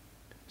in.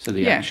 So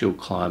the actual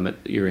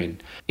climate that you're in.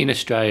 In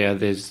Australia,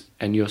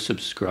 and you're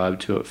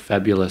subscribed to a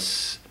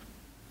fabulous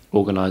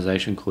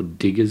organisation called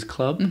Diggers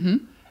Club. Mm-hmm.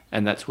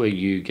 And that's where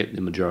you get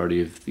the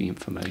majority of the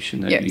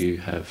information that you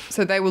have.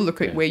 So they will look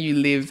at where you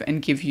live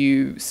and give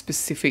you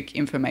specific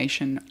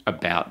information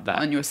about that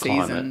on your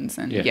climate. Seasons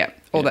and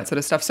all that sort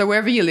of stuff. So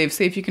wherever you live,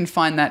 see if you can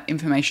find that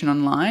information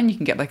online. You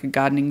can get like a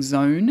gardening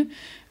zone,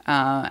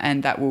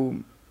 and that will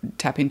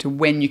tap into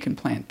when you can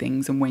plant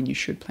things and when you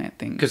should plant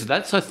things. Because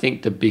that's, I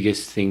think, the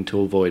biggest thing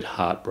to avoid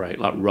heartbreak,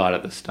 like right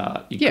at the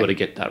start. You've got to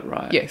get that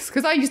right. Yes,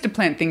 because I used to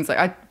plant things like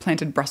I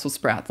planted Brussels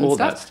sprouts and all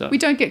stuff. That stuff. We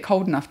don't get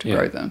cold enough to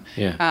grow them.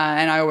 Yeah.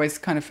 And I always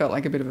kind of felt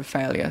like a bit of a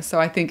failure. So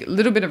I think a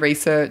little bit of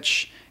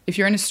research. If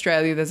you're in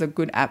Australia, there's a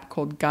good app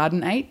called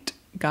Garden8,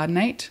 Garden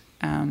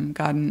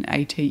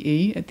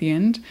ATE at the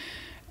end.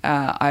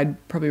 I'd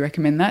probably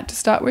recommend that to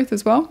start with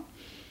as well.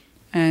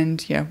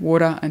 And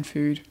water and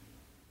food.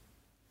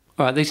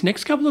 All right, these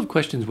next couple of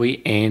questions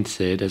we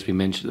answered, as we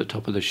mentioned at the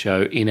top of the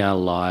show, in our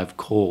live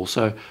call.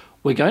 So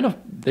they're going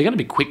to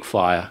be quick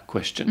fire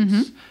questions.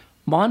 Mm-hmm.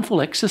 Mindful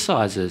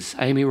exercises.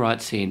 Amy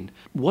writes in,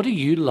 what do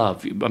you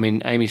love? I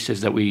mean, Amy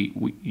says that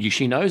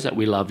she knows that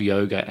we love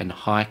yoga and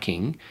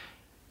hiking.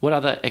 What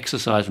other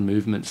exercise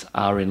movements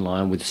are in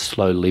line with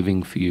slow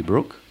living for you,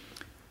 Brooke?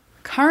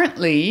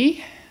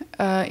 Currently,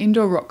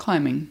 indoor rock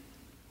climbing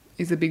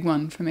is a big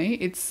one for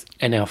me.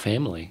 And our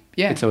family.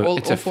 Yeah. It's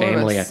a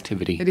family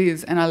activity. It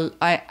is. And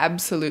I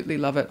absolutely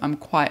love it. I'm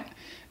quite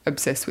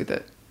obsessed with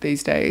it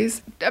these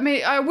days. I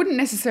mean, I wouldn't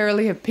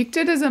necessarily have picked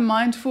it as a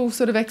mindful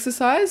sort of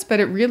exercise, but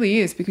it really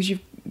is because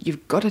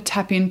you've got to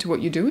tap into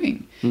what you're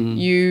doing.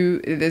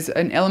 Mm-hmm. There's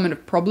an element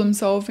of problem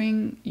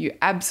solving. You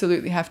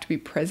absolutely have to be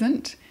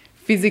present,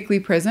 physically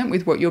present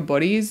with what your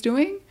body is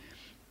doing.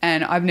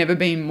 And I've never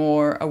been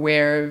more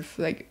aware of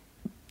like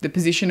the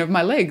position of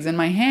my legs and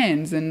my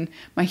hands and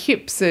my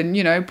hips and,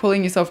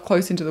 pulling yourself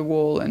close into the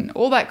wall and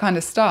all that kind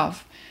of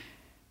stuff.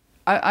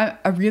 I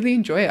really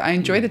enjoy it. I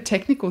enjoy the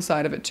technical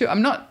side of it too.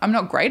 I'm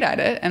not great at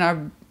it and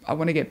I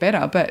want to get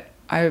better, but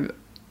I'm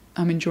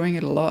enjoying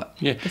it a lot.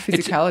 Yeah. The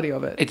physicality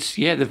of it.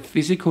 The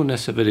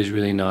physicalness of it is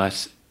really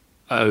nice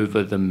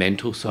over the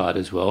mental side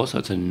as well.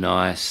 So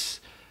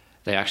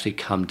they actually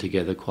come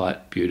together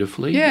quite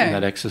beautifully in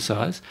that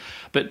exercise.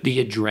 But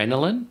the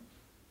adrenaline,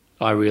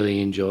 I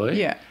really enjoy.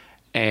 Yeah.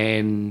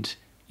 And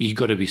you've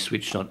got to be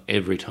switched on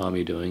every time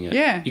you're doing it.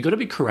 Yeah. You've got to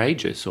be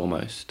courageous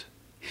almost.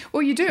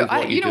 Well, you do. What?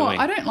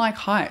 I don't like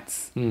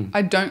heights.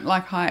 I don't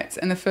like heights.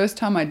 And the first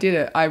time I did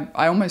it,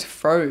 I almost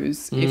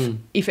froze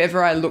if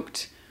ever I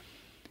looked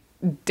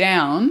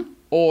down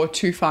or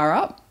too far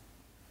up.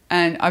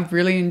 And I've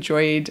really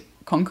enjoyed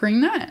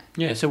conquering that.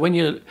 Yeah, so when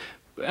you're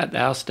at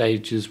our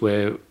stages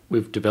where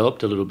we've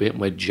developed a little bit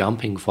and we're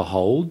jumping for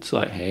holds,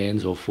 like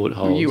hands or foot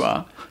holds. You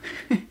are.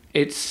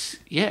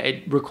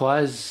 It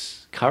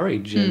requires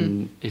courage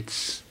and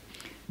it's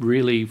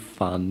really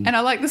fun. And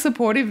I like the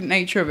supportive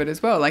nature of it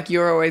as well. Like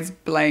you're always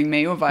belaying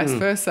me or vice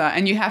versa.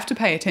 And you have to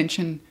pay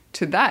attention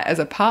to that as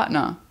a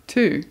partner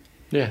too.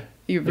 Yeah.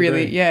 You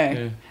really,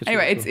 Anyway,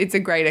 really cool. It's a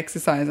great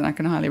exercise and I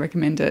can highly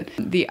recommend it.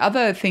 The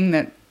other thing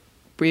that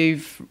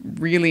we've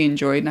really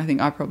enjoyed, and I think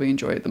I probably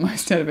enjoy it the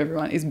most out of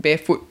everyone, is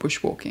barefoot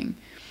bushwalking.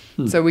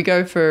 So we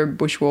go for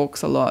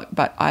bushwalks a lot,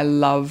 but I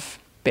love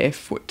the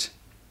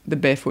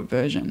barefoot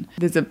version.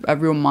 There's a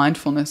real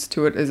mindfulness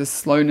to it. There's a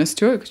slowness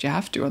to it because you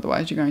have to,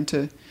 otherwise you're going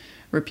to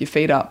rip your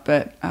feet up,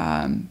 but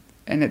and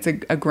it's a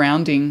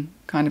grounding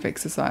kind of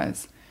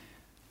exercise.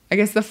 I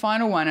guess the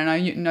final one, and I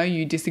know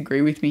you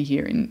disagree with me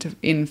here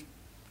in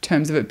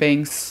terms of it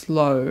being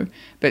slow,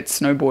 but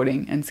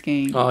snowboarding and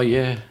skiing. Oh,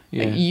 yeah.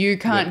 You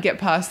can't get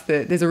past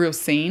there's a real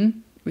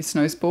scene with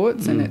snow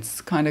sports and it's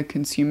kind of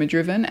consumer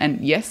driven. And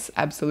yes,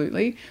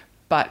 absolutely.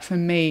 But for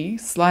me,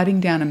 sliding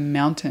down a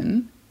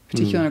mountain,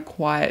 particularly on a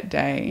quiet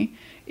day,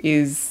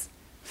 is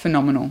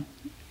phenomenal.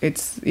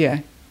 It's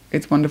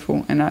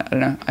wonderful. And I don't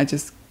know, I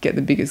just get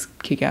the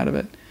biggest kick out of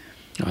it.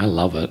 I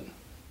love it.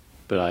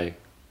 But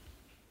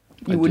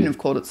You wouldn't have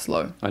called it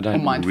slow. I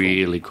don't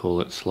really call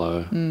it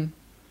slow.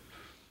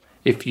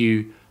 If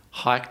you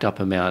hiked up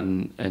a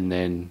mountain and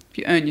then... If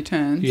you earn your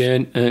turns. Yeah,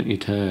 earned your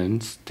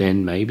turns,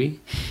 then maybe.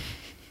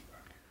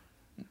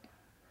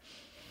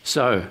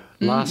 So,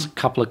 last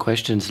couple of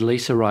questions.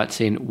 Lisa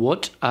writes in,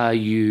 what are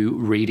you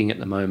reading at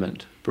the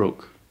moment,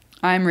 Brooke?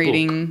 I'm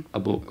reading... A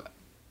book.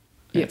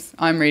 Yes,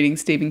 I'm reading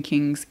Stephen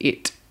King's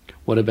It.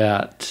 What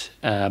about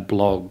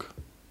blog?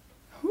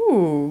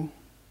 Ooh.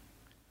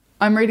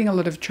 I'm reading a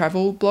lot of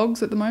travel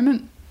blogs at the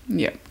moment.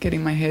 Yeah,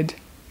 getting my head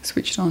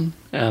switched on.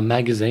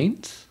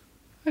 Magazines?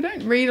 I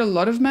don't read a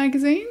lot of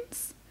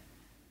magazines,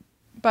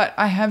 but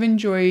I have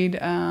enjoyed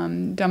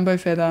Dumbo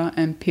Feather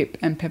and Pip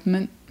and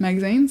Peppermint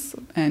magazines.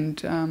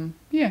 And,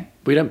 yeah.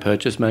 We don't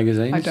purchase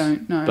magazines. I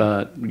don't, no.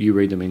 But you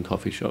read them in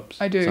coffee shops.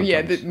 I do,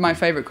 sometimes. yeah. My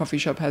favourite coffee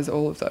shop has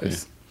all of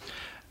those.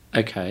 Yeah.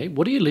 Okay.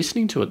 What are you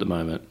listening to at the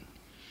moment?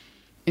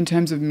 In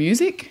terms of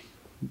music?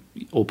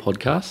 Or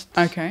podcasts?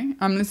 Okay.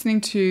 I'm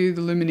listening to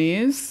the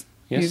Lumineers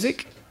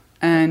music.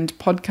 And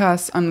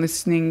podcasts, I'm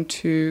listening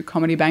to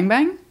Comedy Bang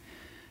Bang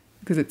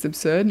because it's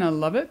absurd and I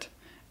love it.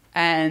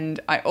 And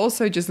I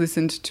also just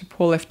listened to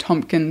Paul F.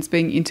 Tompkins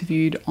being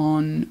interviewed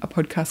on a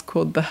podcast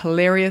called The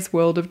Hilarious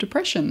World of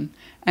Depression.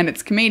 And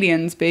it's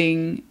comedians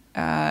being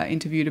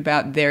interviewed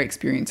about their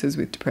experiences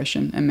with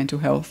depression and mental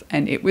health.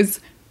 And it was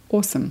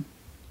awesome.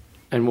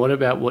 And what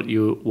about what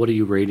are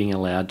you reading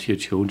aloud to your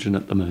children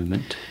at the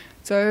moment?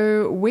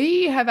 So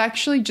we have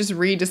actually just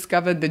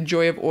rediscovered the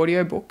joy of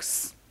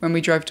audiobooks when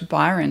we drove to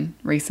Byron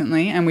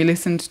recently, and we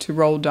listened to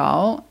Roald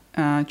Dahl,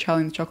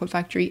 Charlie and the Chocolate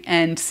Factory,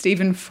 and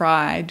Stephen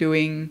Fry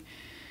doing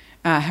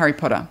Harry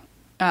Potter.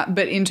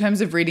 But in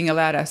terms of reading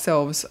aloud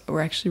ourselves,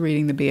 we're actually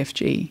reading the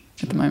BFG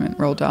at the moment,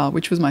 Roald Dahl,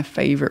 which was my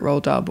favourite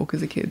Roald Dahl book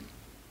as a kid.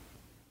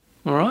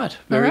 All right.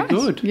 Very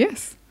good.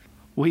 Yes.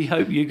 We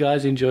hope you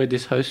guys enjoyed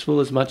this hostful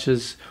as much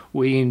as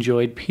we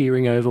enjoyed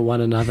peering over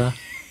one another.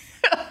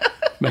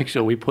 Make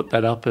sure we put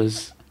that up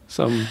as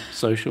some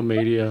social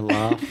media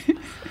laugh.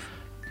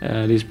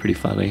 It is pretty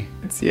funny.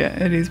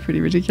 It is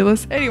pretty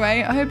ridiculous.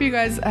 Anyway, I hope you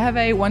guys have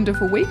a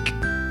wonderful week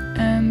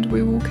and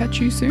we will catch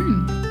you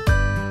soon.